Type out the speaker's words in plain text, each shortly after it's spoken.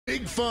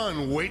big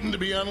fun waiting to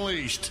be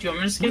unleashed. Do you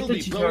want me to skip We'll the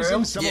be tutorial?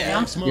 posing some of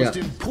life's most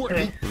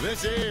important. Okay.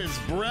 This is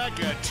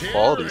bracketeering.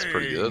 Quality's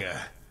pretty good.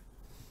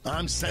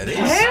 I'm sending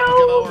Hail a stack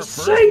of our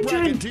first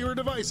Satan! bracketeer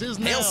devices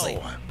now.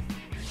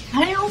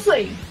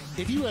 Halsey!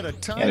 If you had a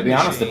time Yeah, to be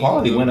honest, the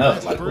quality went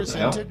up. Like, what the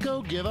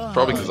hell?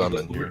 Probably because I'm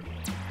in here.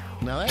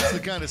 Now that's the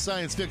kind of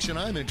science fiction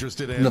I'm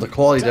interested in. No, the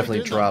quality Type definitely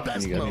in the dropped when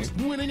best, you got most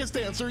here.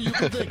 winningest answer you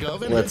can think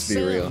of and Let's hit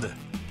be real. send.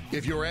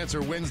 If your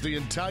answer wins the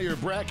entire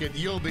bracket,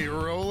 you'll be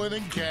rolling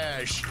in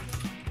cash.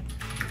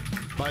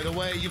 By the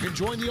way, you can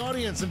join the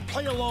audience and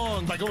play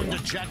along by going to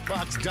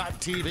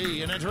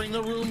Jackbox.tv and entering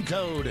the room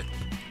code.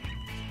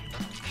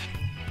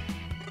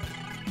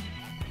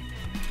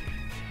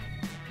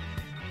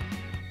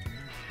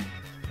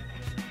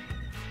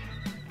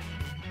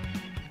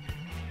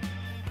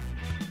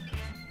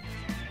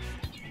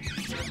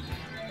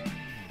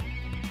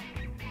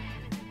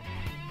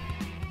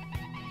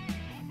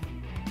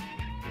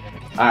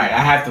 All right, I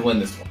have to win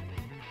this one.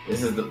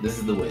 This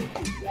is the win.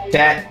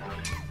 Chat.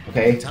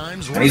 Okay. I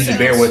need you to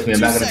bear with me. I'm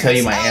not gonna tell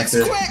you my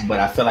answer, but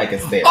I feel like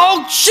it's there.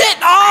 Oh shit!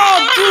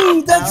 Oh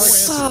dude, that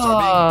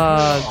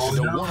sucks.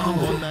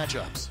 One-on-one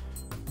matchups.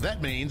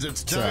 That means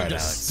it's time to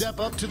step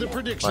up to the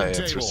prediction My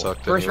answer table.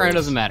 sucked. First round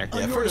doesn't matter. On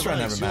Yeah, your first round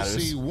device, never you'll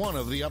matters. see one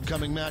of the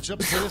upcoming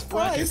matchups for this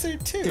Why bracket. is there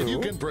two? If you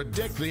can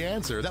predict the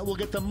answer, that will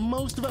get the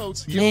most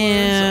votes. You'll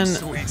Man. earn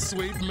some sweet,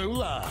 sweet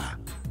moolah.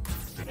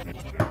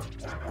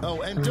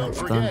 Oh, and don't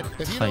forget,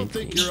 if you don't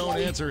think your own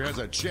answer has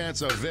a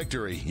chance of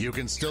victory, you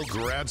can still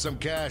grab some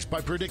cash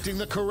by predicting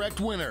the correct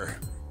winner.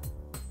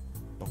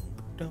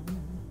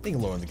 Thank you,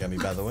 Lauren, the gummy,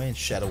 by the way, and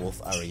Shadow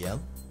Wolf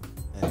Ariel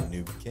and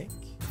Noob Cake.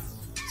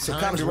 So,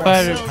 Time comments, to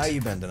Russ, roll. how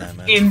you been tonight,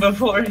 man? In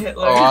before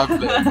Hitler. Oh, I've been.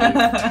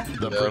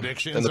 The Yeah.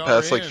 predictions In the are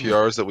past like in. few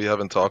hours that we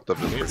haven't talked,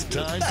 I've been It's pretty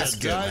good. time That's to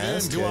good, dive man.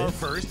 That's into good. our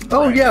first Oh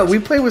bracket. yeah, we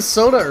played with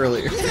Soda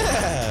earlier.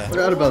 Yeah.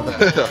 Forgot about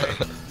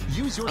that.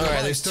 Use your All right,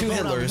 device there's to two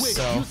vote on Hitlers, which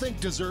so- you think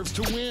deserves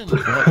to win.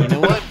 You know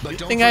what? But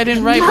don't Think I forget,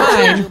 didn't write in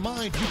mine. your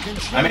mind, you can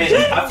I mean,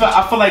 change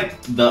I feel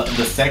like the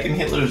second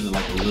Hitler's is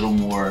like a little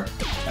more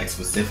like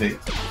specific.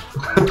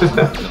 Just running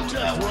out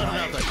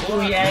the Oh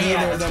clock. yeah, Neither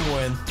yeah. of them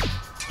win.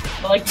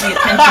 I like the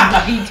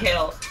attention to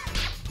detail.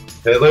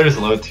 Hitler's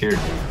low tier.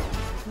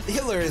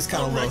 Hitler is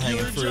kind of A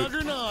low-hanging regular fruit.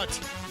 juggernaut.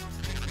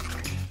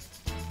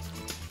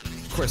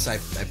 Of course, I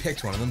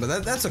picked one of them,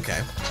 but that's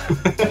okay.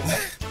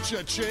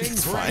 Cha-ching,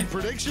 It's brain fine.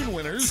 prediction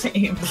winners.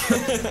 Same.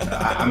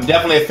 I'm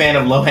definitely a fan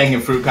of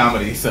low-hanging fruit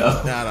comedy,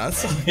 so No,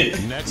 it's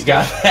you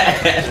got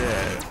that.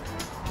 yeah.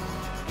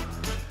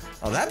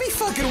 Oh, that'd be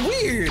fucking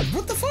weird.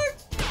 What the fuck?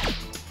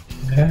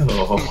 Hell.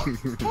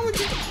 Why would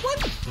you?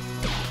 What?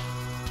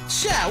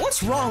 Chat,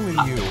 what's wrong with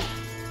you?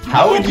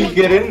 How would you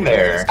get in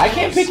there? I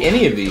can't pick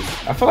any of these.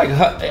 I feel like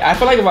if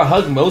I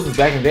hugged Moses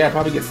back in the day, I'd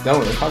probably get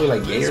stoned. It's probably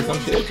like gay or some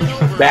shit.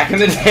 Back in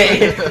the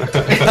day,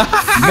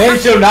 men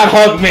should not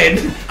hug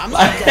men. I'm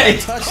not gonna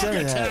touch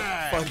any of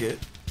that. Fuck it.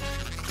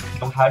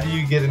 How do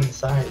you get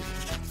inside?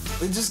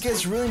 It just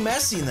gets really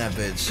messy in that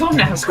bitch. Don't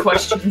ask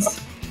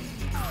questions.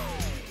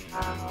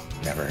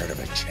 Never heard of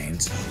a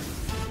chainsaw.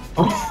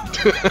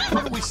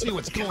 Why don't we see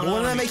what's going Wouldn't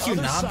on that on make the you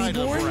other not be side of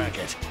the bored?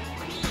 bracket?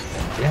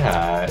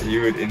 Yeah,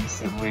 you would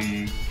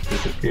instantly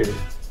disappear.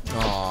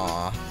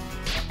 Aww.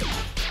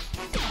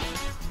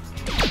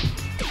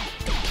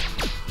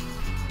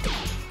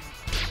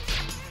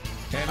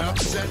 An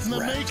upset in the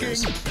making.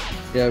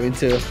 Yeah, me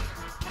too.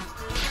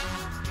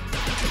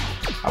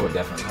 I would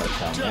definitely hug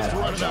Tom. Just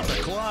running out the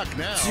clock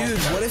now. Dude,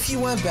 what if you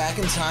went back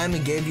in time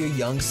and gave your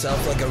young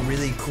self like a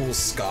really cool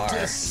scar?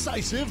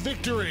 Decisive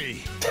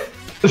victory.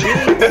 The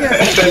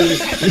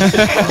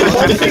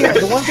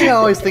one thing I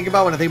always think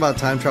about when I think about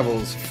time travel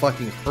is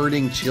fucking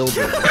hurting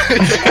children.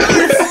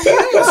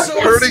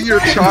 Hurting your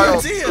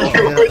child. You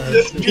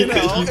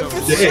know,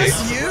 if it's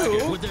just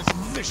you. With this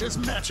vicious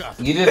matchup.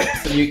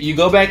 You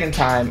go back in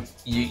time.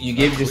 You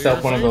give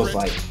yourself one of those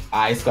like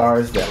eye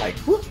scars that like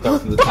go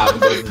from the top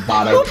and goes to the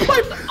bottom.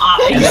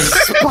 And then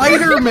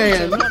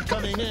Spider-Man! Not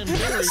coming in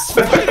very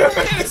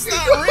It's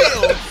not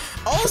real.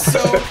 Also,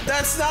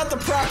 that's not the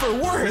proper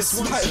words,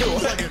 by the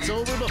like way. it's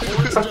over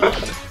before it's done.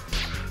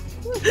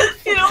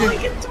 It only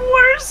gets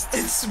worse.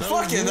 It's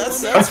fucking, that's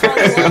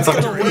probably why it's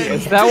gonna win.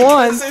 It's that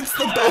one. Because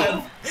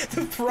it's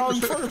the wrong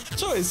first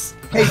choice.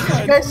 Hey,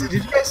 did you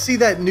guys see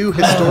that new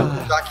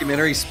historical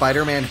documentary,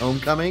 Spider-Man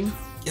Homecoming?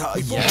 Yes,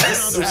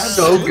 It was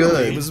so absolutely.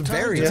 good. It was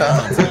very Yeah.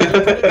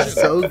 talented.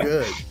 So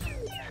good.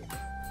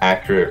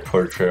 Accurate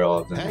portrayal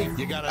of the Hey, name.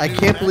 you got a I new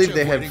can't believe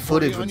they matchup had waiting for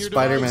footage you when on your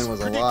Spider-Man device. was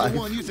Predict alive. the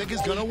one you think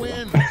is gonna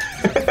win.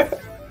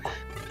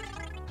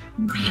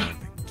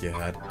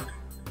 God.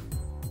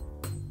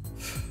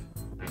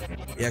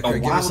 Yeah, Oh,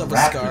 Craig, give why yourself would a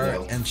rap scar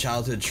though? and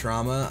childhood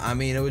trauma. I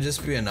mean, it would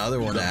just be another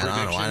one to add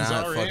on. Why predictions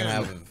not are fucking in.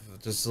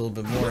 have just a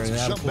little bit more and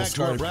have a Jump cool back to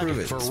scar our to prove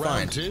bracket it. for It's fine.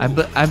 round two.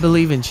 I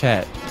believe in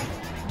chat.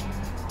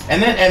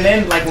 And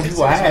then like when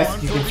people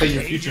ask, you can say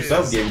your future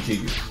self gave it to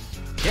you.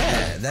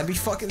 Yeah, that'd be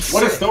fucking sick.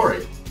 What a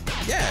story.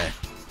 Yeah.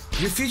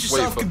 Your future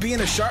Wait, self but- could be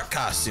in a shark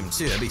costume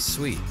too. That'd be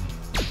sweet.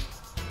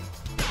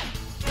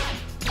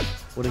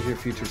 What if your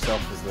future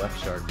self was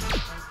Left Shark?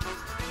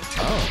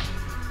 Oh.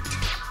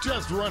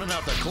 Just running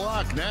out the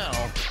clock now.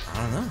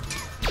 I don't know.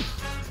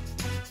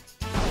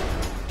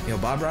 Yo,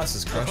 Bob Ross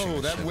is crushing.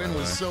 Oh, this that shit, win by the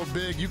was way. so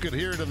big you could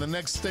hear it in the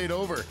next state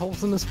over.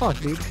 Wholesome as fuck,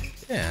 dude.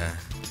 Yeah.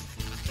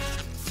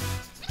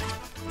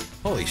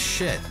 Holy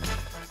shit.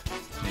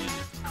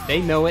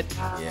 They know it.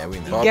 Yeah, we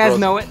know. Bob You guys Ross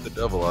know beat it. The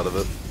devil out of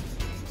it.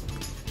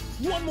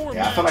 One more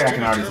Yeah, I feel like I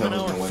can already tell determine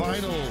who's our gonna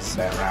win finals. this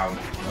that round.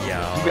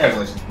 Yo.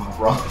 Congratulations, Bob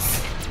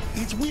Ross.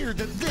 It's weird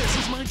that this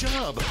is my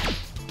job.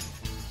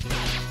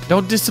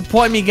 Don't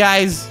disappoint me,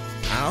 guys. I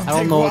don't I don't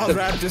think know what Wild the-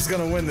 Raptor's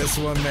gonna win this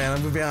one, man.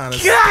 I'm gonna be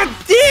honest. God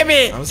damn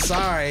it! I'm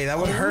sorry, that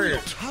would A real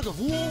hurt. tug of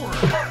war.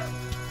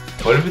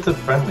 What if it's a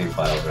friendly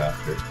Wild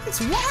Raptor?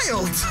 It's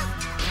wild!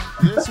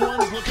 This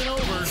one's looking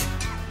over.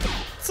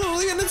 It's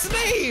literally in its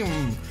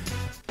name!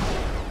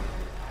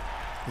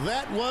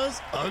 That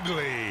was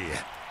ugly.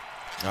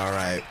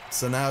 Alright,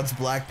 so now it's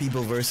black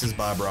people versus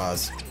Bob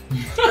Ross.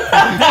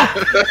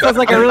 Sounds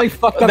like a really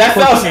fucked up That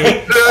court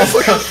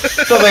sounds,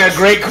 case. sounds like a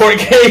great court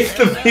case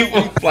to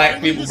people, black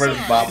people versus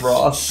Bob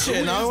Ross.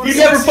 Shit, now I wanna You see-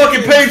 never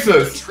fucking pays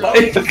us.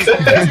 Like-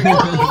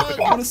 I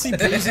wanna see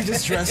Breezy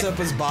just dress up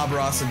as Bob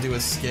Ross and do a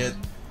skit.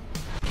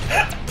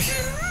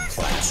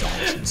 Class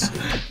actions.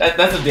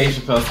 That's a Dave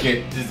Chappelle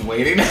skit just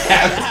waiting to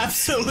happen.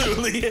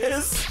 Absolutely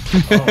is.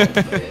 Oh,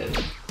 man.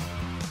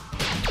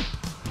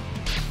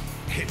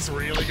 It's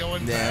really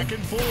going Damn. back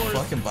and forth.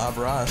 Fucking Bob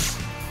Ross.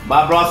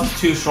 Bob Ross is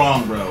too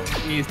strong, bro.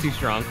 He is too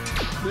strong.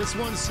 This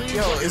one seems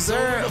Yo, like is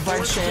there it's by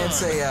over the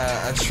chance fourth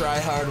a try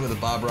hard with a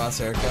Bob Ross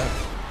haircut? time.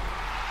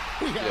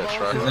 We have Yeah, our try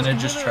first it. Isn't it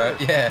just winner.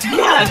 try? Yeah.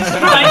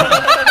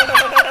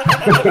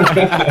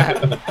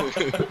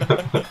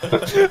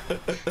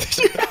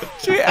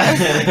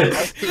 Yeah,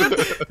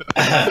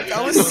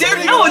 I was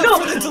sitting no, up no.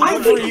 for the I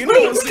delivery. think, You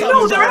know what's wait, coming,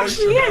 no, there dog.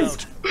 actually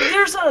is.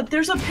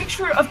 There's a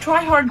picture of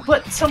Tryhard,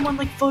 but someone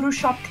like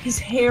photoshopped his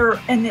hair,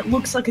 and it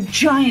looks like a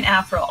giant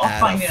afro. I'll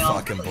find Atta it.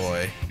 fucking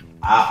boy.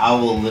 I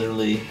will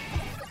literally.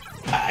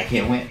 I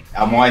can't win.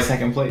 I'm always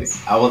second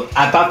place.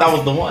 I thought that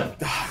was the one.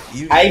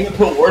 You, I even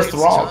put worst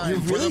wrong. Time you're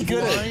for really the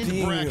good at blind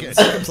being bracket.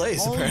 second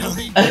place, All you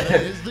apparently. need to know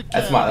is the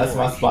That's my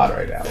category. spot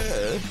right now.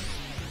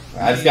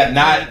 I just got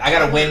not. I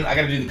gotta win. I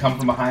gotta do the come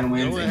from behind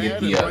wins Go and get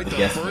ahead and the write the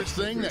guest. first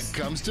thing that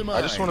comes to mind.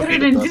 I just want to Put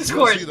be it in the best.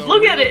 Discord. You'll see the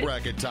Look at real it.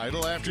 bracket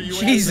title after you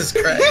Jesus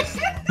answer. Christ.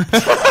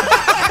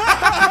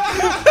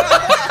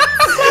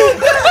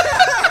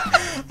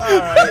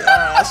 Alright,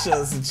 I'll show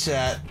this in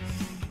chat.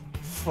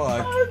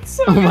 Fuck. It's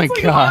so, Oh my it's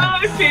like God.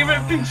 one of my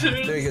favorite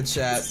pictures. Very good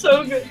chat.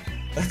 So good.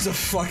 That's a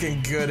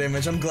fucking good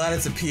image. I'm glad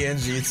it's a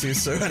PNG too,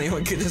 so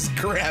anyone can just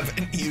grab it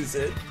and use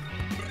it.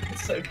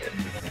 It's so good.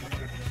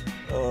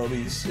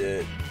 Holy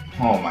shit.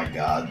 Oh my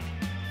god.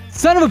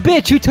 Son of a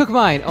bitch, who took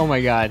mine? Oh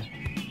my god.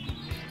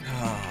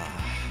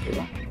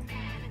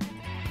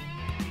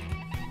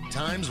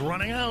 Time's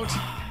running out.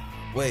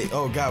 Wait,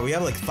 oh god, we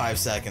have like 5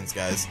 seconds,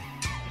 guys.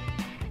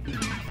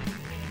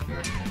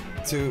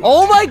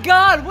 Oh my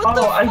god, what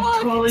the Oh, I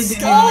fuck? totally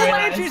didn't All my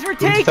realize. entries were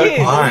Who took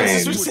taken! mine?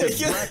 This is What the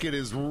ridiculous. bracket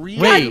is really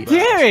Wait, about.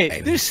 damn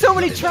it! There's so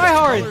many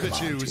Color tryhards! to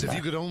choose if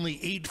you could only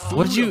eat food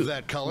What did you? of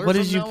that color What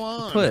did from you now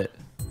on. put?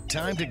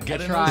 Time to I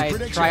get in tried those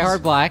predictions. try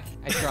hard black.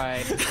 I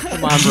tried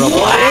come on, bro.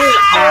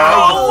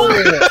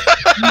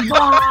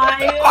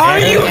 Bye. Are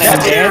you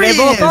There They he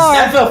both is. are.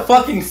 That's a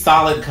fucking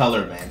solid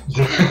color, man.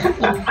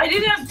 I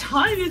didn't have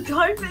time to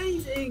type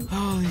anything.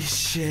 Holy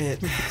shit.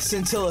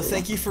 Scintilla,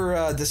 thank you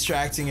for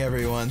distracting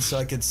everyone so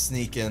I could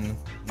sneak in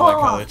my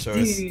color Fuck,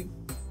 choice. dude.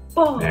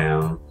 Fuck.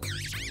 Damn.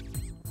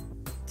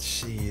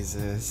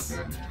 Jesus.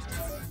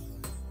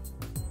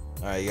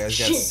 Alright, you guys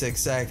got Shit. 6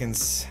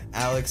 seconds.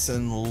 Alex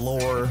and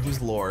Lore.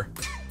 Who's Lore?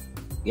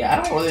 Yeah,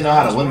 I don't really know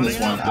how to win this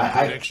Running one. out, the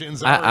I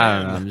predictions I are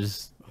don't in. know. I'm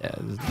just. Yeah,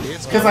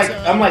 It's Cause go like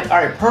time. I'm like,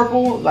 all right,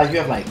 purple. Like you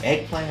have like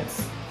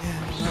eggplants,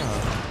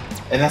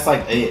 and that's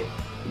like it.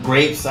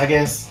 Grapes, I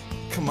guess.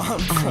 Come on,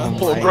 bro.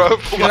 Oh, bro.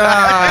 Come on!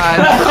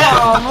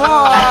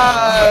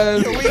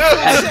 Yo, we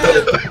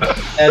got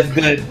That's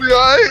good. We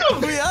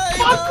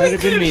alright? Could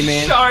have been me,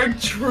 man.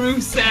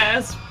 Chartreuse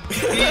ass. You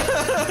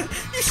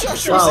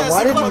shut your Wow, ass,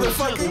 why you didn't,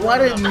 motherfucker. why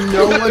didn't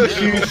no one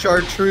choose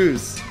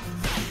chartreuse?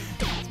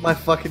 It's my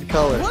fucking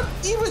color. What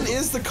even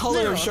is the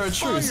color of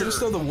chartreuse? I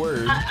just know the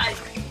word.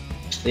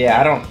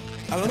 Yeah, I don't.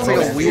 I don't It's know like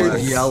what a it weird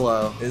is.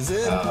 yellow. Is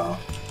it?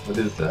 What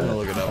is I'm gonna that?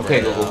 look it up.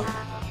 Okay, right Google. now.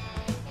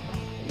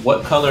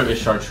 What color is Oh,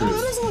 that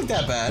chartreuse? doesn't look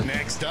that bad.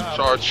 Next up.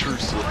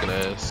 Chartreuse looking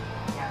ass.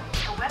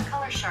 The wet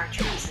color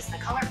chartreuse is the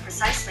color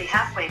precisely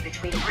halfway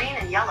between green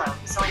and yellow,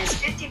 so it is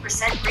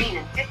 50% green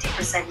and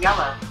 50%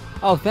 yellow.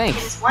 Oh, It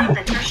thanks. is one of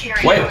the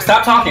tertiary Wait, colors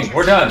stop talking.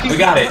 We're done. We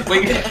got it.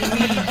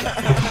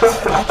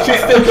 She's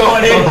still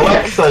going in.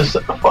 Alexa,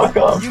 shut the fuck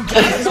up. You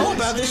guys know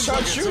about this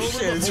chartreuse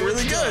shit. It's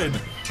really good.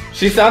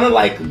 She sounded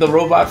like the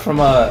robot from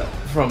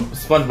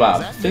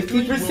SpongeBob.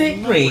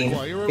 50% green,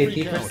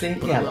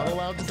 50%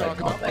 yellow. It's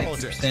like, oh,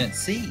 thanks.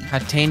 C.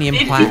 Titanium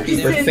plaque.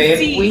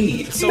 50%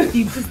 weed.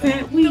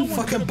 50% weed.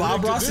 Fucking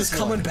Bob Ross is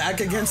coming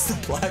back against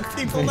the black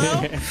people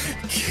now?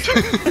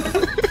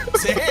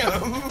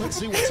 Damn. Let's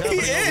see what's happening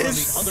over on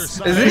the other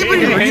side. Is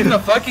anybody reading the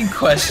fucking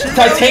question?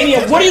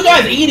 Titanium. What are you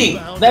guys eating?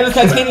 That is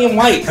titanium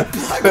white.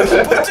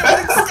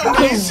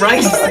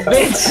 Rice,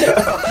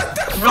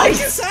 bitch.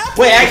 Rice.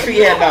 Wait, actually,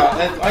 yeah, no.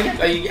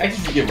 I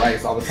just get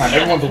rice all the time.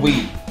 Everyone's a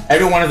weed.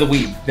 Everyone is a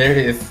weed. There it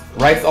is.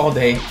 Rice all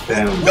day.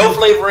 Damn. No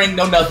flavoring,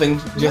 no nothing.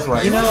 Just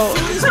rice. You know,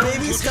 It's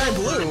baby sky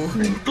blue.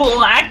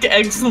 Black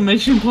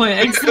exclamation point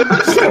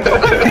exclamation.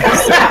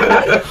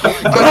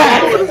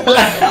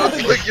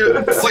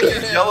 It's like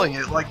you're yelling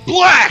it, like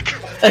black.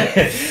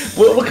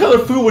 what color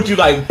food would you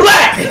like?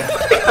 Black.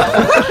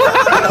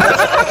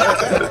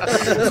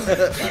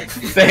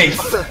 Thanks.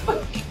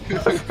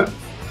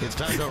 It's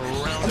time to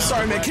round I'm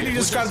sorry, man. Can you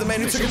describe the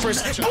man who took it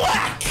first?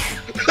 Black.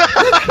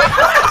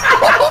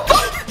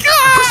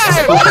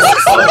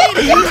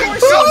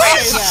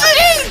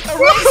 A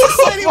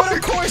racist lady would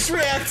of course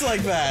react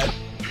like that.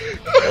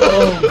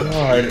 Oh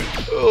god.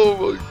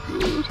 Oh my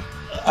god.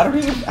 I don't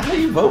even. How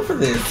do you vote for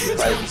this?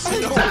 Like,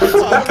 I don't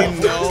fucking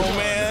know,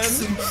 man.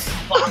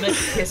 Vomit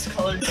piss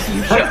colored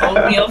fuchsia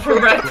oatmeal for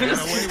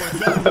breakfast.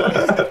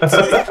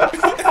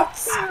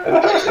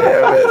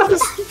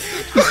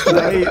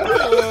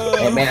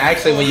 hey man,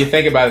 actually, when you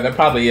think about it, that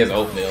probably is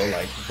oatmeal.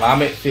 Like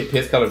vomit,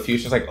 piss colored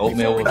fuchsia, it's like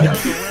oatmeal with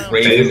like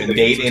raisin and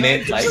date in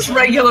it. Like Just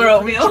regular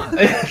oatmeal.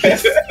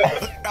 just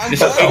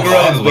Quaker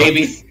Oats,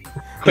 baby.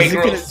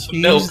 Quaker Oats,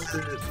 milk.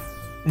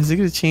 Is it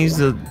gonna change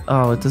the?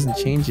 Oh, it doesn't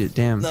change it.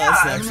 Damn. No, Yeah,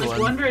 that's the I'm next just one.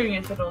 wondering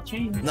if it'll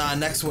change. Nah,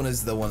 next one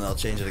is the one that'll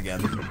change it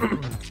again.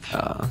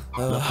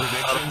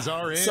 predictions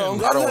are in. So I'm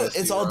glad that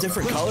it's all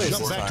different colors Jump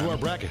this back to our time.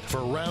 bracket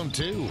for round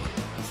 2.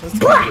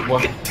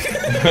 What?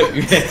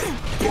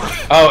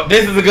 Oh,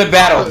 this is a good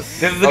battle.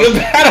 This is a good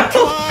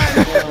battle.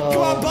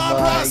 Come on, Bob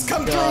Ross,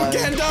 come through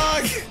again,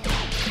 dog.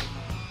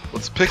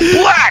 Let's pick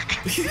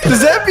black.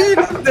 Does that mean?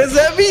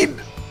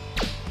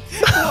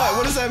 What?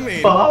 What does that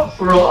mean? Bob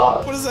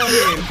Ross. What does that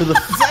mean? For the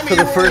Does that for mean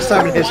the first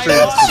time in history,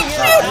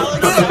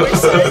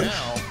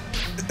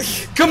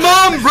 Come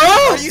on, bro.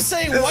 Are you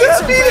saying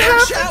whites are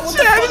bad chat? What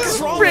the fuck is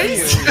wrong with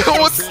you?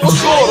 What's going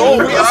on?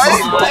 Are we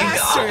aight?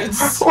 Bastards.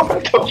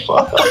 What the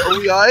fuck? Are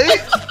we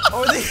aight?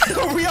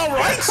 Are we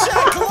alright,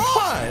 chat? Come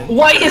on.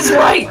 White is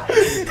right.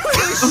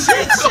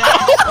 Shit,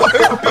 chat.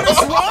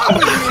 What's wrong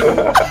with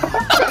you?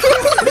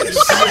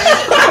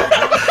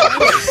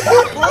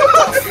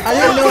 I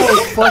didn't know I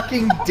was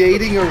fucking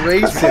dating a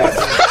racist.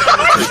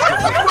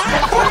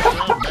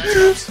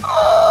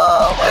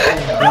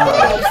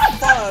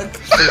 Fuck.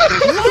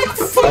 What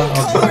food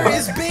color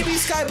is baby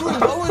sky blue?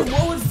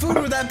 What food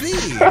would that be?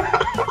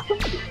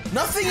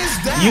 Nothing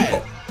is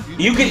that.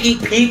 You can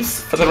eat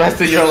peeps for the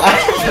rest of your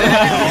life.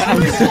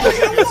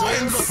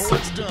 Before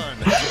it's done.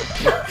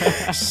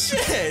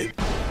 Shit.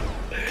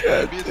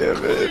 God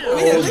damn it. I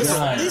mean,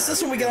 at least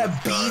this one we could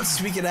have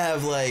beets. We could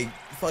have like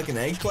fucking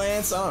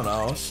eggplants. I don't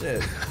know.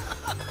 Shit.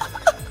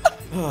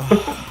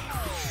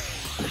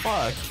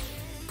 Fuck.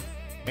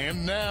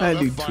 And now I the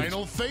do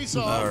final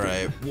face-off. All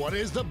right. What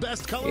is the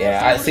best color?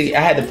 Yeah, I see.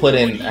 I had to put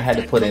in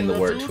the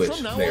word Twitch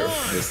there.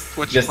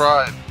 Twitch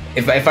pride.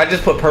 If I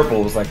just put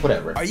purple, it was like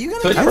whatever. Are you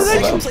Twitch gonna do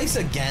purple, second though. place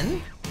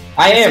again?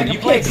 I am. You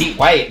can't beat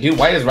white, dude.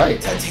 White is right.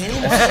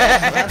 Titanium.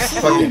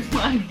 Absolutely. Fucking,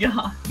 Oh my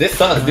god. this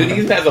sucks, dude.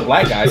 Even as a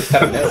black guy, I just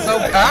gotta know.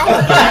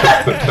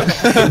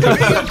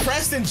 Being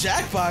impressed in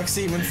Jackbox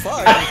even.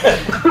 Fuck.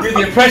 Dude,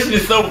 the impression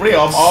is so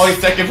real. I'm always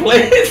second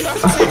place.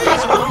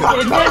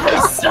 It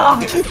never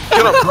stopped.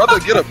 Get up, brother.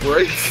 Get a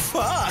break.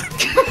 Fuck.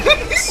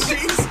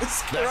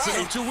 Jesus That's enough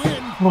Christ. to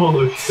win.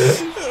 Holy shit.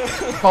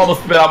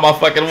 Almost spit out my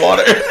fucking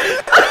water.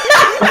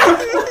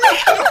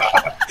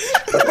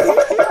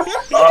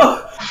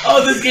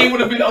 oh, this game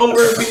would have been over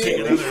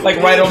immediately. Like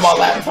right on my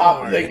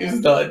laptop. Like it's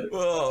done.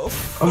 Oh,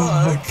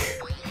 fuck.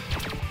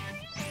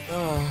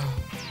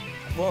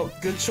 Well,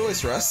 good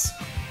choice, Russ.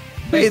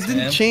 Wait, it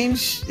didn't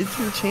change. It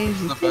didn't change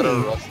the The better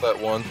thing. Russ that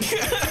one.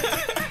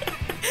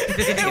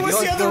 It was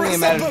the other Russ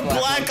that put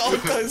black all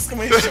the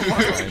exclamation Time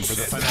marks. for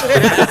the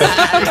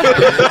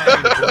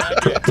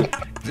finale.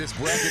 This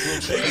bracket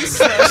will change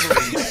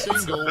every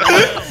single round. I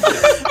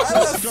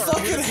have a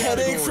fucking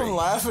headache from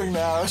laughing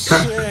now.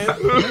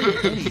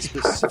 Shit. Any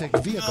specific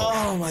vehicle.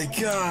 Oh my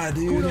god,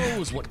 Who dude.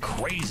 knows what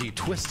crazy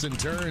twists and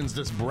turns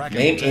this bracket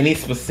Name will take? any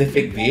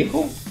specific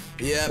vehicle?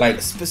 Yeah, Like-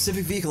 a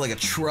specific vehicle like a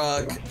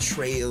truck,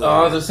 trailer, Oh,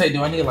 I was gonna say,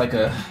 do I need like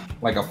a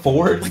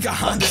Ford? like a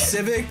Honda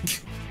Civic.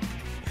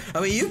 I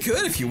mean, you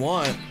could if you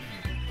want.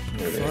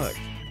 There it is. Fuck.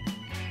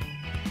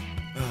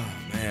 Oh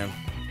man.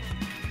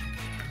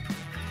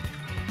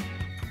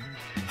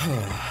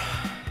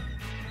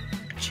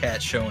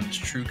 Chat showing its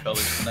true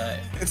colors tonight.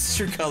 It's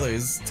true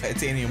colors,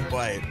 titanium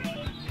white.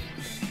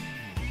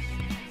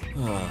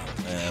 Oh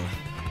man.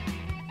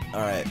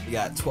 All right, we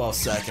got 12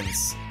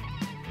 seconds.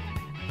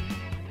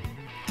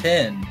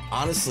 10.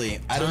 Honestly,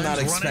 I did not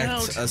Time's running expect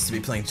out. us to be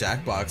playing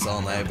Jackbox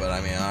all night, but I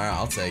mean, all right,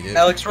 I'll take it.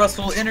 Alex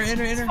Russell, enter.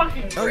 Fucking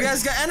Oh, you great.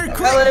 guys got entered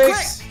quick,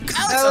 Alex! quick!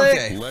 Alex, Alex!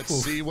 okay. Let's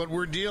see what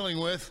we're dealing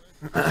with.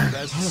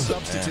 Best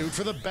substitute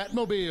for the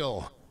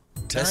Batmobile.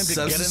 Time Best to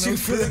get in substitute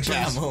those for the pictures.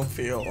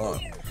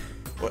 Batmobile.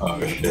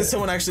 Did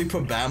someone actually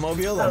put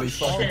Batmobile? That'd be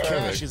fucking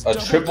perfect. A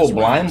triple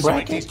blind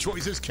bracket?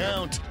 Choices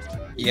count.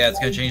 Yeah, it's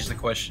gonna change the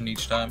question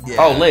each time. Yeah.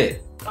 Oh,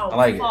 lit. Oh, I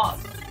like fuck.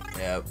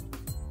 Yep.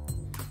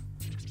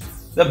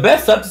 The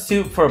best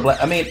substitute for a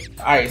black. I mean,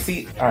 alright,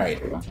 see,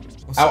 alright.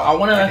 I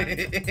wanna.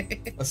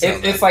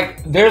 It's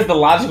like, there's the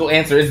logical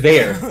answer. It's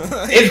there.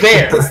 It's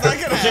there. It's not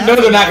gonna But you happen. know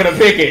they're not gonna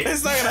pick it.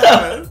 It's not gonna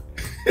happen.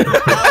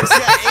 Alex, you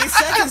got 8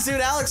 seconds, dude.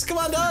 Alex, come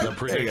on, The dog.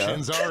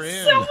 predictions are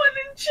in. Someone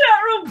in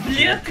chat room,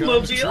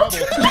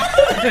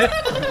 Blitzmobile.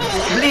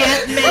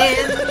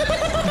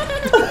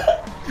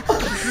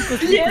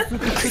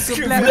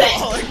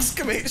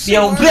 Exclamation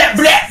Yo, mark. black,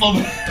 black. Why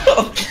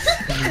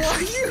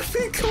are you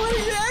calling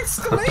the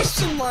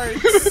exclamation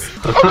marks?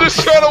 I'm just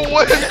trying to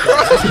win,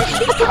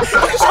 I'm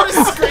trying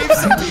to scream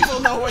so people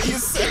know what you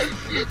said.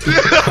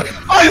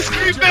 Ice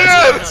cream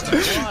man!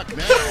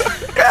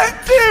 God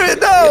damn it,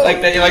 no!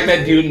 You're like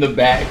that dude in the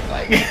back.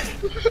 Like,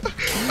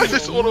 I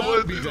just want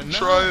to win. I'm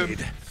trying.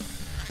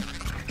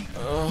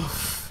 Oh,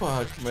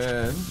 fuck,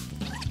 man.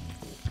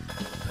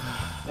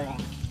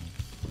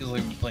 Feels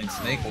like we're playing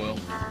Snake Oil.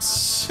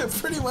 Shit,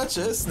 pretty much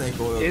is Snake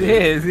Oil. It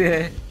is,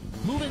 yeah.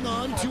 Moving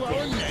on to our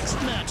next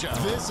matchup.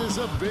 This is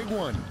a big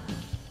one.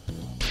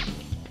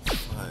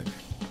 Fuck.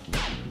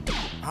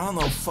 I don't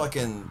know,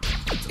 fucking.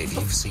 If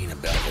you've seen a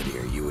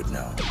Belvedere, you would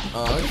know.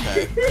 Oh,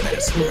 okay.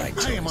 That's the right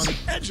choice. I am on the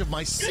edge of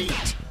my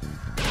seat.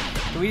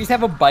 Do we just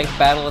have a bike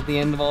battle at the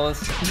end of all this?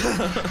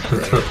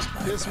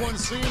 This one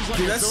seems like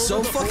Dude, that's it's so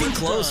over before fucking it's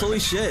close. done. Holy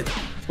shit.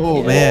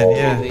 Oh, man,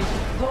 yeah.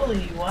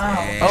 Holy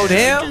wow. Oh,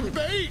 damn.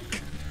 Bake.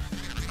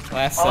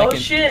 Last Oh second.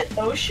 shit,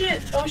 oh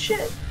shit, oh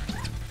shit.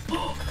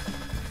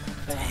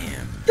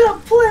 Damn. The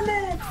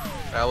Plymouth!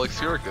 Alex,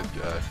 you're a good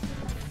guy.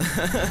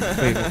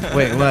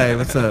 Wait,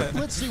 what's up?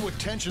 Let's see what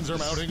tensions are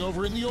mounting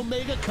over in the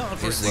Omega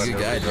Conference. He's a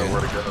good guy, Know dude.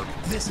 where to go.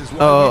 This is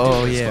what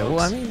Oh, we do, yeah. folks.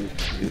 Well, I mean, Well,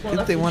 if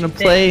that's they what want to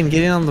you play think. and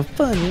get in on the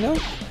fun, you know?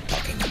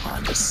 Fucking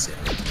Honda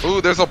Civic.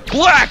 Ooh, there's a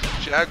black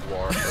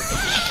Jaguar.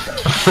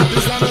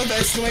 There's not enough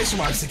exclamation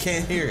marks. I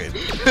can't hear it.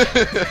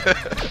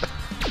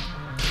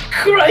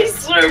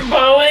 Chrysler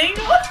Boeing!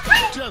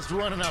 Just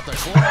running out the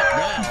clock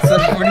now.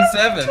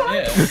 747,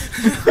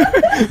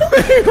 yeah.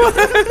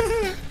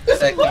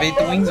 Activate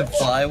the wings and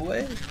fly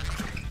away.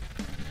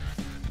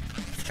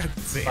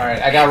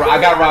 alright, I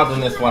got robbed on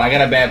this one. I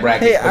got a bad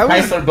bracket. Hey, I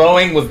was- Chrysler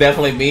Boeing was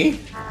definitely me.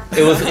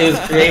 It was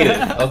creative,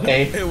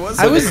 okay? It was.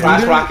 I was The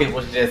Cross literally- Rocket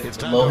was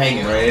just low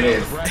hanging, right? It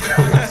is.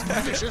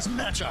 Vicious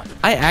matchup.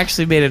 I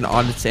actually made an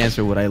honest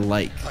answer what I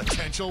like.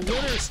 Potential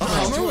winners.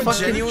 Oh, I'm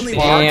genuinely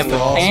Damn,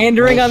 boxed.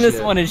 pandering on this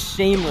Bullshit. one is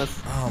shameless.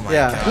 Oh my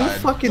Yeah, god. who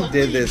fucking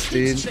did this,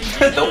 dude?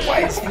 The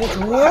white It's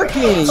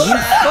working, you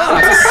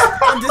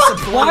fuck. I'm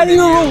disappointed. Why do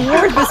you in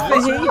reward this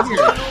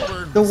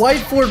behavior? The white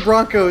Ford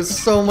Bronco is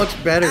so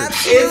much better.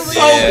 It's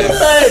so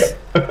good.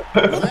 What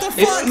the fuck,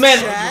 It's man,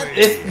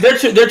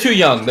 Chad? they're too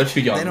young. They're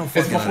too young. They don't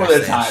It's fucking before their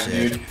understand time,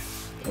 shit.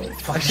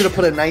 dude. I should have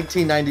put a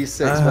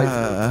 1996 white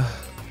Ford.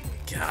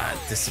 God,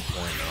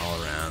 disappointment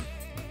all around.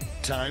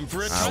 Time for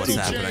a What's title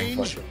happening?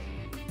 change.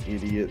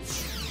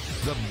 Idiots.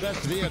 The best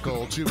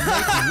vehicle to make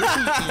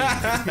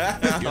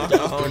Rippy in. Get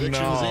those predictions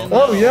in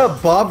Oh now. yeah,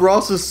 Bob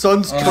Ross's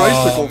son's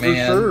tricycle for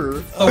man.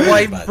 sure. A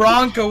white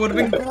Bronco would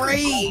have been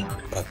great.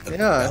 But the Yeah.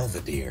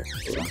 Belvedere.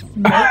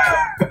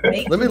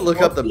 Let me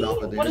look up the What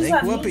Belvedere. does Make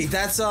that whoopee. mean?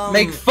 That's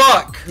Make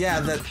fuck. Yeah,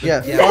 that. Yeah,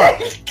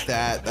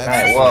 That's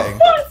Alright, the well, thing.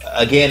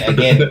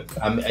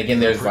 again,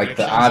 there's like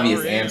the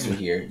obvious answer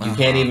here. You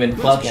can't even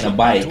fuck in a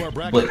bike,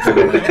 but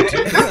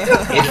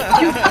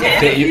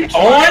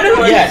on,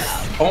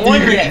 yes,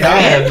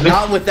 yes.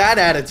 Not with that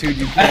attitude,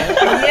 you can't.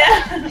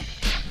 Yeah.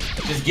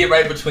 Just get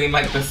right between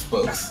like the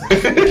spokes.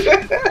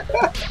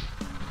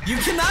 You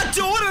cannot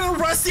do it in a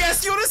rusty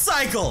ass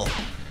unicycle.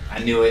 I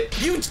knew it.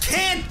 You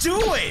can't do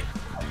it.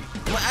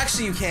 Well,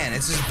 actually, you can.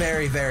 It's just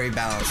very, very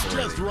balanced.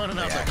 Just running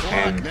out the clock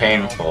And now.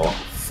 painful.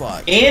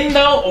 Fuck. In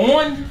though,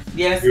 on,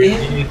 yes, You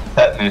in. need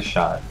tetanus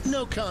shot.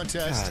 No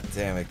contest. God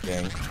damn it,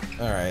 gang.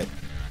 All right.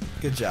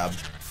 Good job.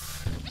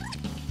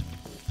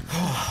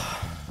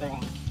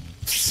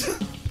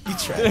 You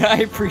tried. I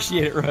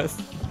appreciate it, Russ.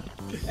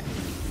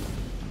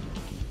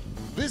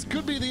 This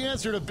could be the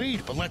answer to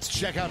beat, but let's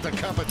check out the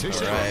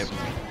competition. All right.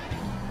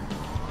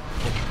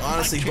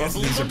 Honestly, I can't both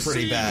of these believe are I'm pretty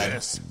seeing bad.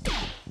 this.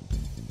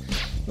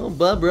 Oh,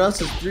 Bob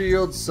Ross's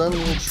 3-year-old son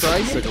will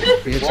tricycle.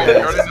 Bitch Well, you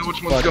ass. already know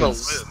which one's Fucking gonna win.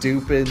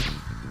 Stupid.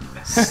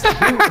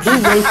 who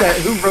wrote that?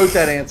 Who wrote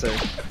that answer?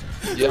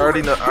 You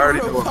already know. I already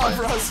know what Bob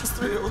mine. Ross's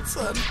 3-year-old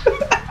son.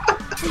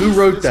 Who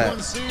wrote This one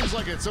that? seems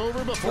like it's over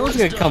No before one's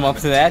it's gonna come done.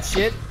 up to that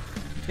shit.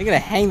 They're gonna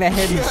hang that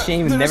head in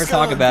shame and They're never just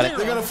talk gonna- about it.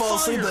 They're gonna fall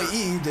asleep like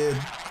E did.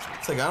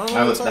 It's like, I don't know That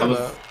what was- to that talk was-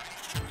 about.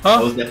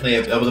 That was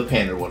definitely that was a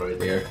pander one right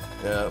there.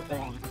 Yeah.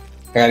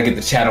 I gotta get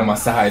the chat on my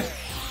side.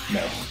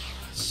 No.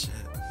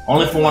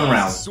 Only for one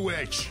round.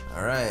 Switch.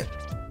 All right.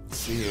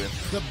 See you.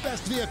 The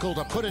best vehicle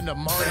to put into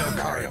Mario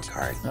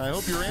Kart. I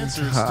hope your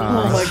answer is still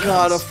Oh my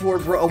god, a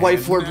white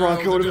Ford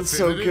Bronco would have been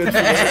so good. For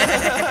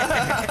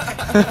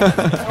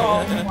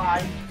Oh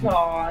my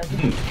god.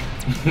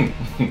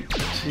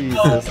 Jesus.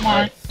 Oh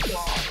my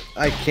god.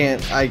 I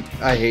can't. I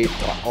hate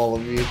all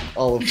of you.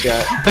 All of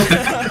chat.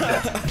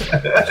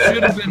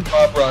 Should have been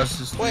Bob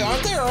Ross's. Wait,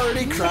 aren't there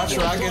already crotch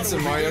rockets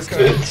in Mario It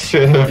Kart?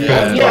 should have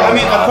been. Yeah, I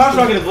mean, a crotch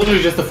rocket is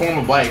literally just a form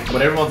of bike,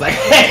 but everyone's like,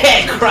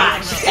 hey,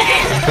 crotch!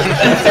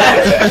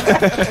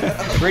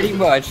 Pretty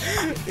much.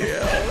 Yeah.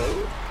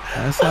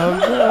 That's how it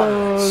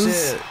goes.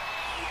 Shit.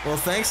 Well,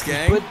 thanks,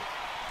 gang.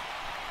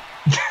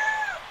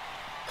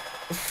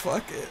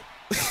 Fuck it.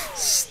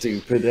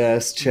 Stupid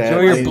ass chat.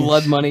 Enjoy your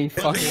blood money.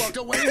 Fuck it. Walked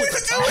away with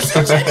the That was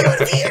a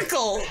genuine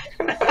vehicle.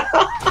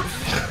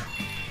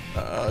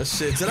 Oh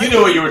shit! You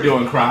know what you were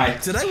doing, Cry.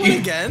 Did I win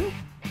again?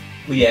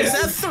 Yes.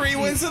 Is that 3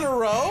 wins in a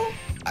row?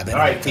 I've been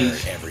Alright, out there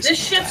Peach. every This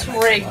single shit's time I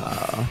rigged.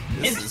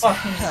 This It's is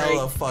fucking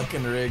hella rigged.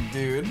 fucking rigged,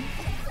 dude. You've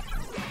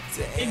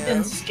been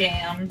Damn.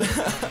 scammed.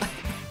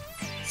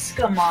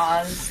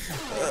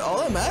 Scammazed. All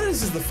that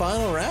matters is the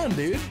final round,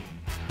 dude.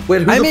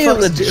 Wait, who I the made a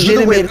fuck's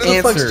legitimate who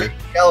the fuck's answer.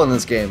 JTL in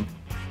this game?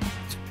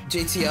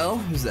 JTL?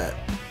 Who's that?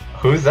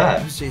 Who's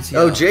that? Who's JTL?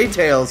 Oh,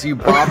 J-Tails, you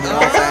Bob Ross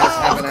ass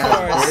having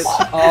ass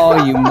bitch.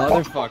 Oh, you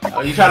motherfucker.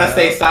 Are you trying to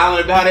stay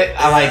silent about it?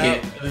 I like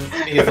it.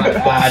 It's like,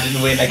 I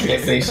didn't win, I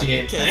can't say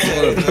shit.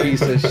 What a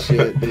piece of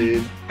shit,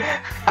 dude.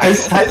 I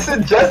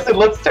suggested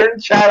let's turn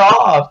chat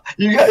off.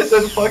 You guys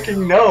said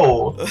fucking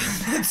no.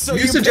 So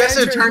You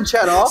suggested to turn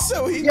chat off?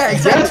 So he Yeah,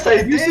 Yes, exactly.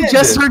 I You did.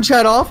 suggest turn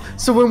chat off,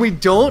 so when we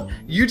don't,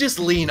 you just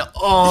lean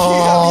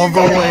all the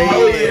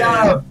Oh way.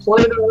 yeah,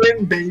 play to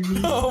win,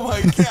 baby. Oh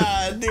my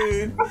god,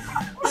 dude.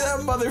 You're that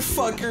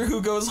motherfucker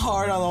who goes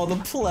hard on all the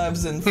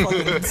plebs and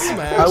fucking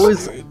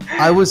smash.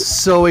 I was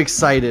so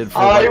excited for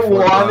I White Ford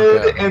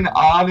wanted Bronco. an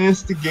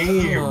honest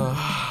game.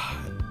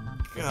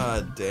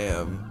 God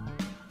damn.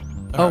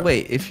 Oh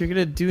wait, if you're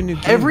gonna do new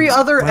game, Every why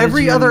other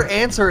did you-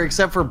 answer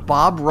except for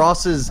Bob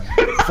Ross's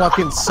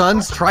fucking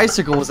son's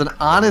tricycle was an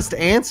honest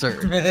answer.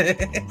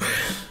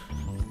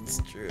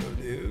 It's true,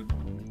 dude.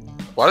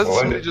 Why doesn't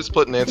somebody just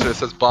put an answer that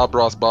says Bob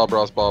Ross, Bob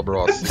Ross, Bob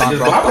Ross? Does Bob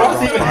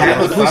Ross even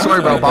have a Cool story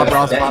about Bob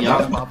Ross. That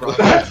young? Bob Ross.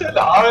 That's an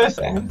honest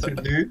answer,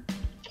 dude.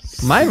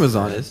 Mine was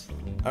honest.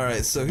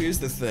 Alright, so here's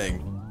the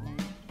thing.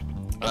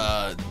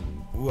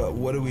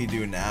 What do we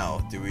do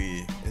now?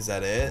 Is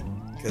that it?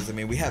 Because I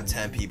mean, we have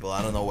 10 people.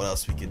 I don't know what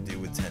else we could do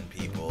with 10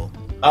 people.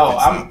 Oh,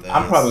 It's I'm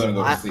not probably this. gonna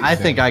go to sleep. I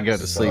think I go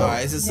to sleep.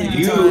 Alright, is it sleeping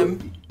You-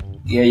 time?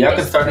 Yeah, y'all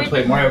can start to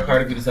play Mario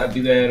Kart if you decide to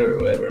do that or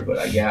whatever. But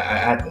I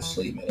have to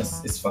sleep, man.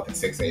 It's fucking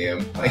 6 a.m.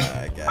 Like,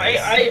 Alright,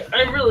 guys.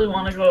 I really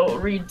want to go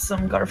read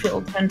some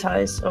Garfield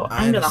hentai, so I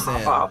I'm gonna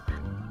understand. hop off.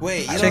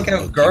 Wait, you Check know,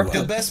 out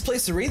Garfield. the best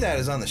place to read that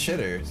is on the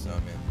shitter. So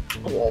I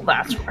mean, Well,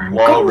 that's where I'm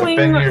While going.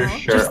 ripping your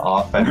shirt Just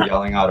off and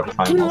yelling out a didn't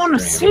final want to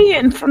scream. say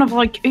it in front of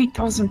like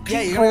 8,000 people.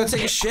 yeah, you're gonna go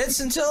take a shit,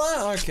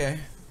 Scintilla? Okay.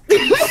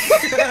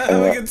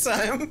 Have a good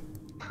time.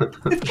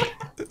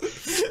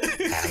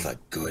 Have a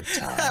good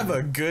time. Have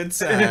a good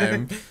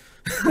time.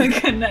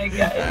 Good night,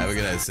 guys. Have a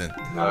good night, Sin.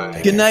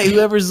 Good night,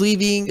 whoever's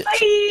leaving.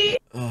 Bye.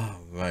 Oh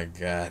my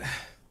god.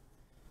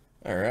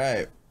 All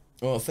right.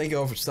 Well, thank you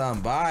all for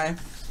stopping by.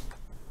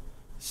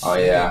 oh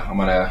yeah, I'm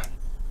gonna.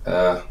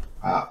 I'm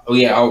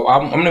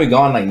gonna be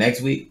gone like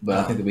next week, but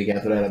I think the week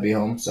after that I'll be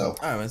home. So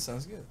All right, man.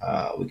 Sounds good.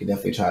 we can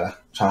definitely try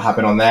to hop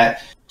in on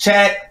that.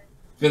 Chat,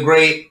 it's been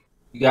great.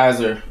 You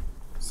guys are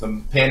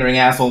some pandering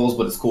assholes,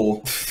 but it's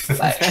cool.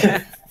 Like,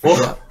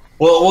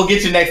 we'll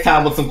get you next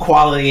time with some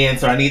quality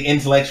answer. I need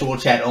intellectual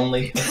chat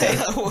only. Okay.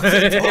 Only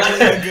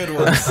the good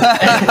ones.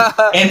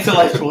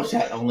 Intellectual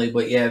chat only.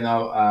 But yeah,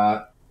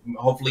 no.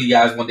 Hopefully you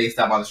guys one day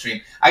stop on the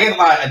stream. I get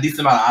a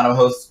decent amount of auto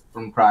hosts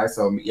from Cry,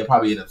 so you'll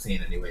probably end up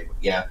seeing it anyway. But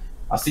yeah,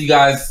 I'll see you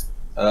guys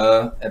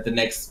at the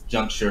next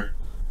juncture.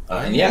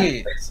 And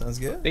yeah, Sounds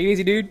good. Take it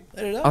easy, dude.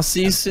 Let it up. I'll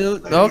see you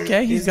soon.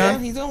 Okay, he's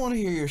gone. He don't want to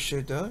hear your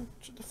shit, dog.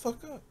 Shut the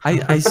fuck up.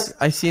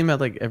 I see him at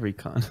like every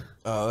con.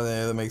 Oh,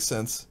 yeah, that makes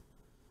sense.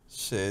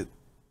 Shit.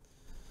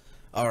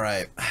 All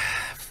right.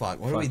 Fuck.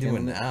 What are we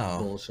doing now?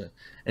 Bullshit.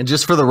 And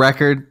just for the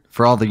record,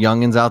 for all the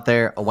youngins out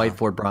there, a white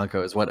Ford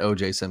Bronco is what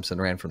O.J. Simpson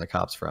ran from the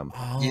cops from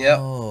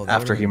Oh,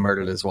 after he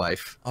murdered his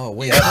wife. Oh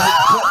wait.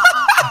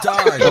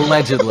 Dog.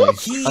 Allegedly.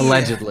 He-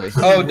 Allegedly.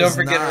 Oh, was don't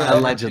forget not- her level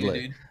Allegedly.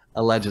 two, dude.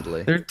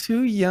 Allegedly. They're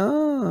too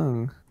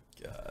young.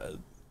 God.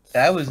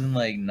 That was in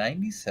like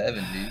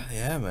 '97, dude.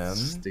 Yeah, man.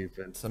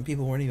 Stupid. Some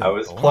people weren't even. I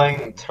was born.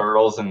 playing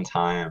Turtles in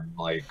Time,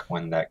 like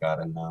when that got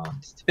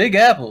announced. Big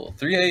Apple,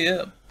 3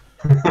 a.m.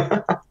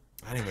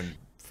 I didn't even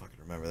fucking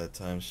remember that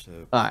time.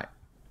 Shit. All right.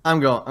 I'm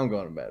going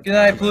to bed. Good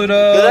night,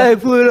 Pluto. Good night,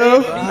 Pluto.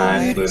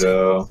 Nice,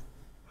 Pluto.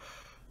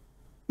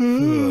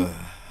 All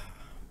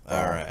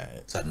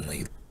right.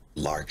 Suddenly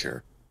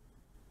larger.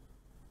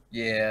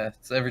 Yeah,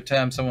 it's every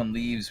time someone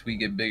leaves, we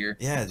get bigger.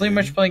 Yeah, Pretty dude.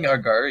 much playing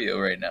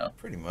Argario right now.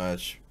 Pretty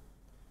much.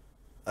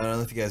 I don't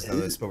know if you guys know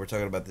this, but we're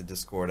talking about the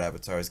Discord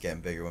avatars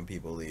getting bigger when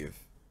people leave.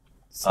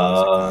 So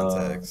there's a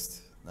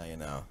context. Now you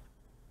know.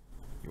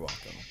 You're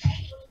welcome.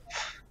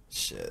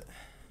 Shit.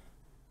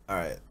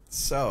 Alright,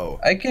 so.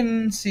 I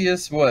can see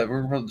us,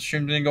 the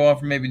stream didn't go on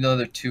for maybe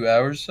another 2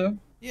 hours or so?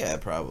 Yeah,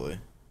 probably.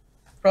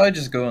 Probably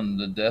just go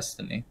into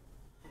Destiny.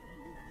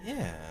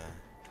 Yeah.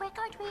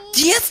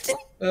 Destiny.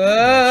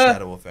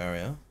 Shadow Wolf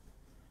area.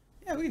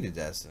 Yeah, Yeah, we can do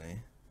Destiny.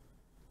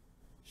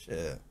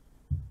 Shit.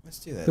 Let's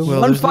do that. The shit.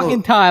 one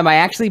fucking time I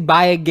actually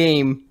buy a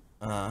game.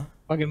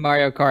 Fucking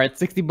Mario Kart,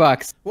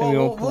 $60. Well, and we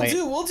we'll, won't play it.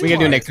 we'll do We can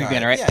do Mario it next week Kart.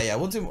 then, right? Yeah,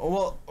 we'll do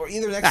or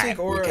either next Alright, week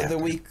or week the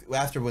week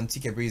after when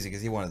TK Breezy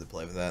because he wanted to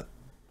play with that.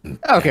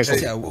 Okay,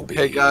 Hey, cool.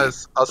 hey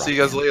guys, I'll see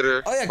you guys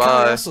later. Oh yeah,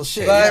 bye. Russell,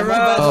 shit. Bye, Yeah,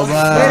 Russ. bye.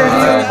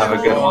 Bye. Have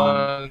a good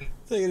one.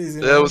 Take it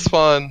easy. Yeah, it was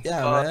fun.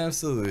 Yeah, Bye. man,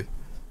 absolutely.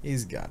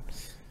 He's gone.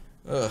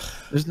 Ugh.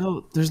 There's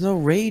no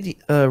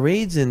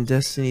raids in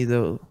Destiny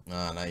though.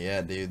 No, not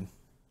yet, dude.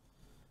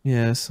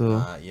 Yeah,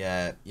 so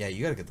Yeah,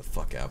 you gotta get the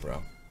fuck out,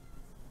 bro.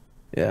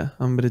 yeah,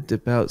 I'm gonna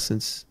dip out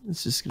since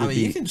it's just gonna I mean,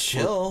 be. you can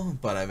chill,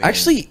 but I mean,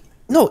 Actually,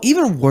 no.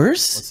 Even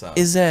worse What's up?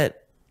 is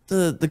that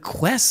the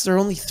quests are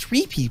only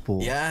 3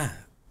 people. yeah,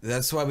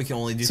 that's why we can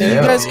only do. So you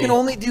guys can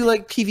only do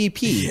like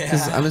PvP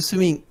because Yeah. I'm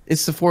assuming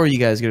it's the 4 of you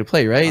guys gonna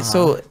play, right?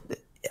 So,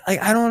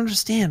 like, I don't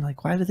understand.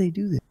 Like, why do they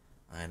do this?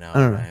 I know, I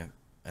don't know. right?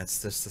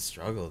 That's just the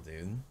struggle,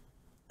 dude.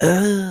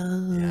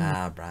 Uh,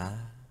 Yeah, bruh.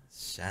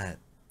 Shit,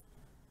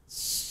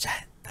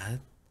 dude.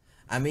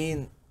 I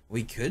mean,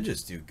 we could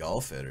just do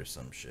golf it or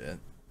some shit.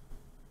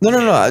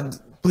 No.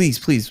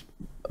 Please,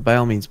 by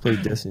all means, play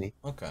Destiny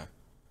Okay.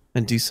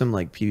 and do some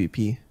like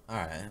PvP. All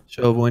right.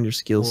 Show everyone your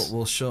skills.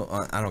 We'll show.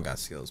 I don't got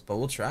skills, but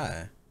we'll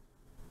try.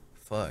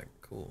 Fuck,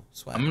 cool.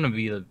 Swag. I'm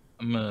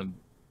gonna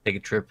take a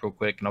trip real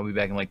quick, and I'll be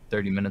back in like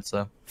 30 minutes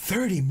though.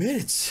 30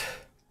 minutes.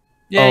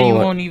 Yeah, Oh, you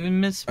won't even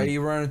miss Are me.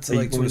 you running to Are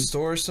you like to a going-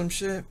 store or some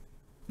shit?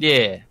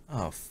 Yeah.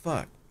 Oh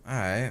fuck. All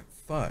right.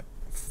 Fuck.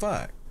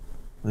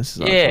 This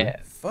is Yeah.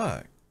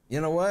 Fuck. You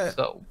know what?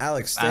 So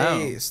Alex,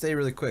 I stay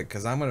really quick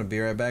because I'm gonna be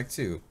right back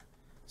too.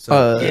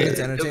 So you get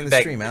to you'll entertain be the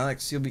back. stream,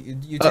 Alex.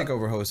 You take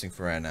over hosting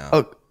for right now.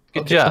 Oh,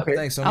 Good job.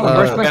 Thanks so I'm much.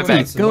 gonna brush my Got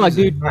back. teeth. Good luck,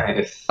 dude.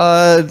 Nice.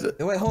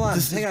 Wait, hold on.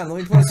 Hang on. Let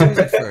me put some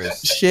music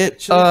first. Shit.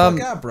 Chill the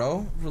fuck out,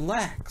 bro.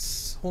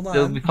 Relax. Hold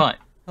It'll on. be fine.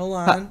 Hold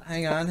on.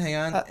 Hang on.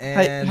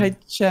 And Hi,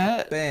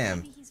 chat.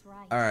 bam.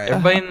 All right.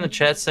 Everybody in the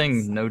chat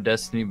saying no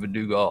Destiny but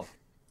do golf.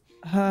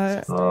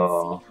 Hi.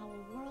 Oh.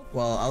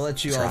 Well, I'll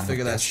let you all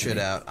figure that shit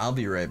out. I'll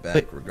be right back,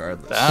 Wait.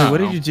 regardless. Wait, what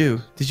did you do?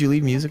 Did you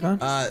leave music on?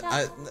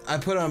 I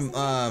put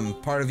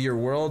on part of your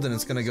world, and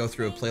it's gonna go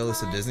through a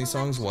playlist of Disney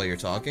songs while you're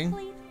talking.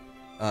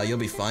 You'll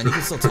be fine. You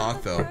can still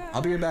talk though.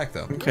 I'll be right back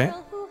though. Okay.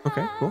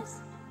 Okay. Cool.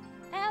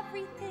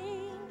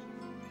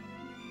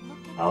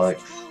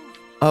 Alex.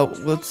 Oh,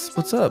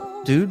 what's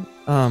up, dude?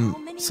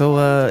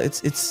 So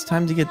it's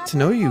time to get to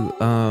know you.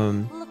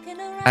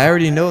 I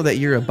already know that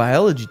you're a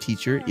biology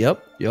teacher.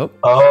 Yep.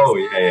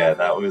 Oh yeah,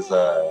 that was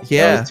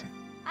Yeah. that was-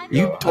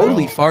 You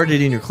totally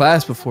farted in your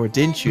class before,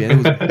 didn't you? And it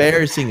was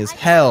embarrassing as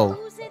hell,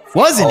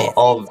 wasn't it?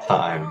 all the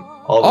time.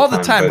 All the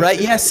time, but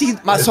right? Yeah. See,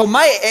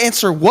 my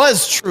answer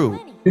was true.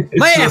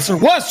 My answer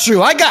was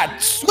true. I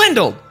got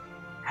swindled.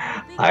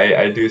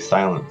 I do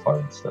silent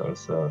parts though,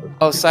 so.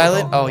 Oh,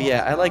 silent? Oh,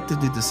 yeah. I like to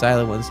do the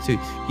silent ones too.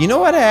 You know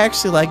what I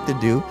actually like to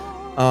do?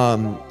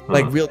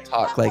 Like real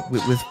talk, like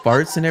with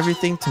farts and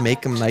everything to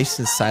make them nice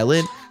and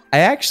silent. I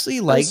actually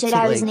like to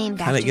like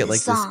kind of get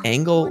like this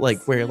angle,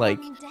 like where like.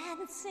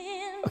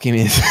 Okay,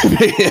 man.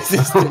 This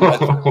is too much.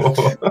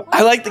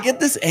 I like to get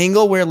this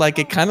angle where like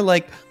it kind of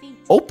like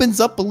opens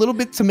up a little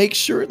bit to make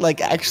sure it like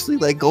actually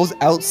like goes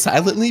out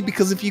silently,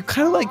 because if you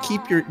kind of like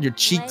keep your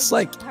cheeks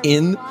like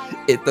in,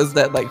 it does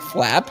that like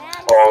flap.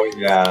 Oh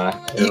yeah.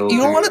 You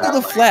don't want to do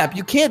the flap.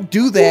 You can't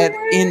do that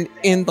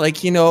in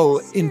like, you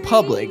know, in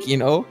public, you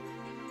know.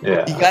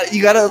 Yeah.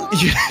 You gotta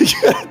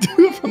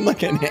do it from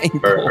like an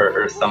angle.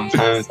 Or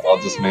sometimes I'll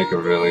just make a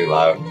really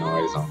loud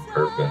noise on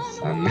purpose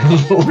and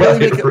Really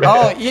make it,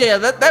 oh yeah,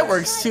 that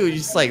works too. You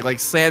just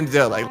like slam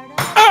down like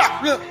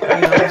you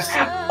know, just,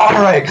 all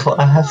right,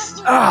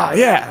 class.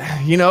 Yeah,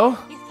 you know,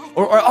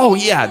 or oh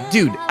yeah,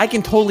 dude, I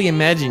can totally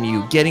imagine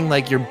you getting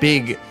like your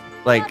big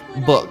like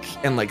book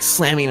and like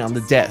slamming on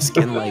the desk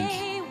and like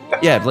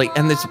yeah, like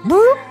and this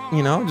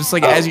you know, just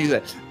like as you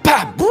say,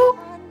 pop.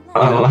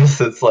 Unless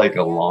it's like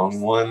a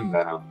long one,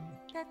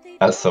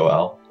 then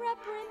SOL.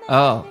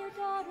 Oh,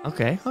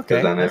 okay.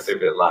 Because then if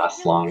it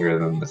lasts longer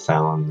than the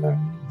sound,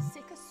 then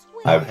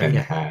I've been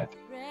had.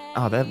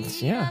 Oh,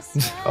 that's yeah.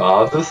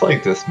 I'll just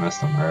like dismiss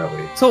them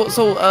early. So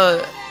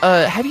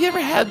have you ever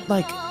had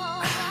like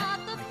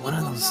one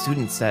of those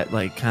students that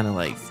like kind of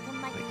like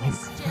you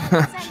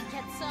know,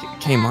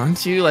 came on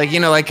to you, like, you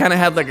know, like kind of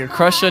had like a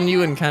crush on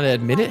you and kind of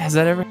admit it? Has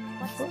that ever?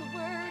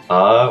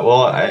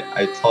 Well,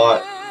 I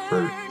taught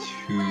for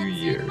 2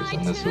 years,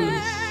 and this was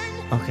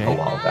okay a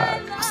while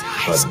back.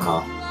 But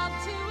no,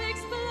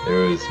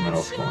 it was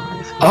middle school and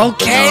high school.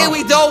 Okay,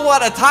 we don't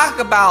want to talk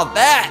about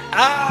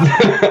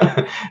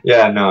that.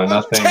 Yeah, no,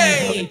 nothing.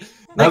 Okay.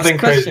 Nothing Next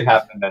crazy question.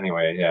 happened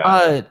anyway.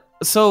 Yeah.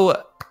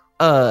 So,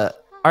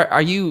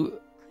 are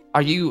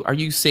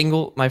you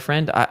single, my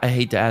friend? I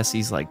hate to ask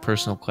these like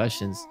personal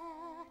questions.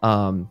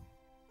 Are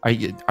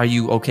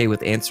you okay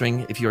with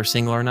answering if you're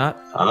single or not?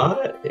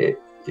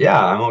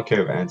 Yeah, I'm okay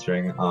with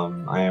answering.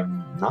 I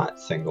am not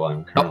single.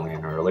 I'm currently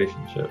in a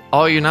relationship.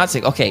 Oh, you're not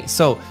single. Okay,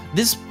 so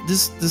this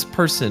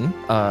person,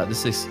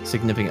 this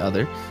significant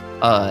other,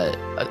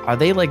 are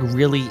they like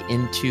really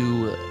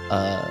into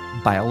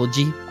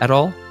biology at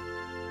all?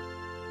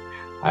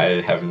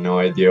 I have no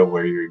idea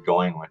where you're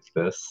going with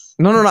this.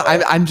 No.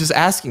 I'm just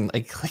asking.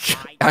 Like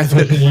are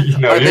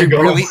No, they you're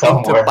going really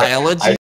somewhere. into biology?